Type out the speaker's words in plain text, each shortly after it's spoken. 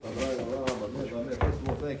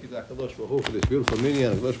HaKadosh Baruch Hu for this beautiful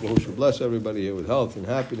minyan. HaKadosh Baruch Hu should bless everybody here with health and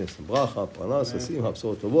happiness and bracha, panas, asim,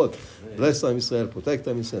 hapsot tovot. Bless Am Yisrael, protect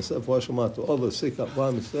Am Yisrael, send for Shema to all the sick of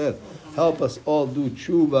Am Yisrael. Help us all do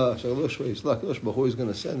tshuva. HaKadosh Baruch Hu is going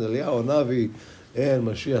to send Eliyahu Navi and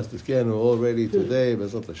Mashiach Tzidkenu already today.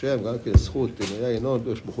 Bezrat Hashem, גם כן זכות,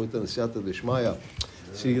 HaKadosh Baruch Hu ייתן סייעתא דשמיא.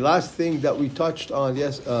 See, the last thing that we touched on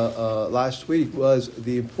last week was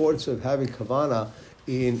the importance of having kavana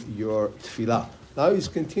in your tefillah. Now he's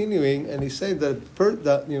continuing, and he's saying that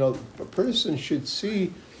a person should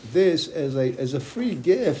see this as a free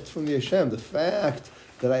gift from the Hashem. The fact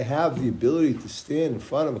that I have the ability to stand in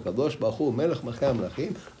front of a Kadosh Baruch Hu, Melech Mechem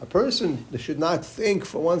Melechim, a person should not think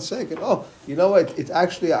for 1 second, oh, you know what, it's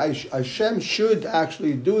actually, Hashem should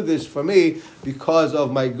actually do this for me because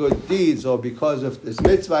of my good deeds, or because of this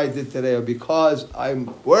mitzvah I did today, or because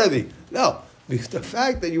I'm worthy. No. Because the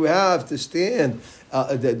fact that you have to stand,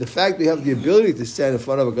 the fact that you have the ability to stand in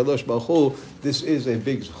front of a Kadosh Baruch Hu, this is a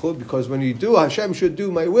big zechut, because when you do, Hashem should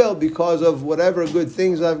do my will because of whatever good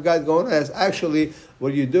things I've got going on. As actually,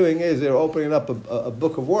 what you're doing is they're opening up a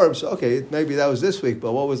book of worms. So, okay, maybe that was this week,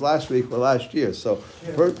 but what was last week or last year? So,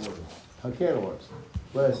 a can of worms.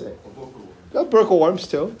 What did I say? A book of worms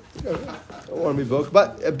too. A wormy book,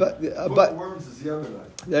 but book of worms is the other night.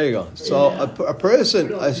 There you go. So a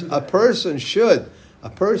person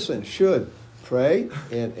should pray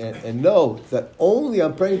and know that only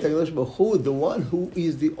I'm praying to HaKadosh Baruch Hu, the one who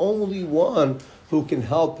is the only one who can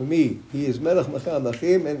help me. He is Melech Mechem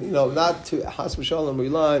Melechim, and not to Has V'Shalom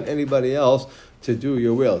rely on anybody else to do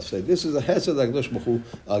your will. So this is a hesed that HaKadosh Baruch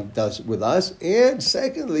Hu does with us. And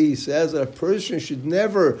secondly, he says that a person should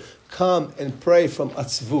never come and pray from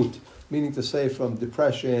atzvut, meaning to say from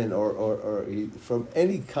depression or from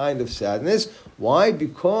any kind of sadness. Why?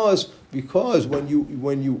 Because when you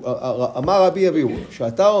Amar Rabbi Avihu,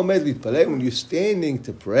 Shata omed litpalel, when you're standing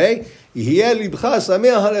to pray,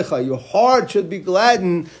 your heart should be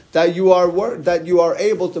gladdened that you are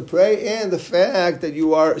able to pray, and the fact that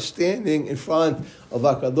you are standing in front of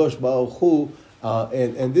HaKadosh Baruch Hu.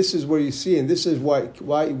 And this is where you see, and this is why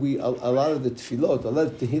we a lot of the tefillot, a lot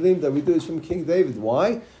of the tehillim that we do is from King David.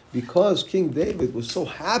 Why? Because King David was so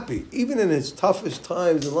happy, even in his toughest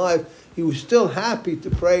times in life, he was still happy to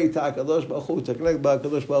pray to HaKadosh Baruch Hu, to connect with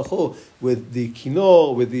HaKadosh Baruch Hu with the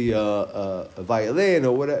kino, with the violin,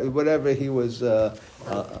 or whatever he was,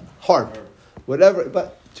 harp, whatever.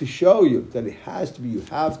 But to show you that it has to be, you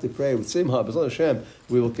have to pray with Simcha. B'ezrat Hashem,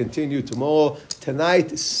 we will continue tomorrow.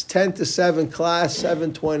 Tonight, 10 to 7 class,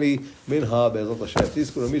 7:20 Minha. B'ezrat Hashem.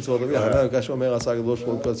 Tizkuru mitzvot Hanan Kasher Omer Asar Kadosh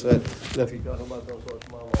Baruch Hu Kol Tzred. Lefikach Amat Torah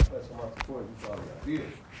Shema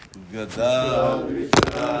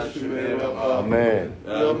Amen.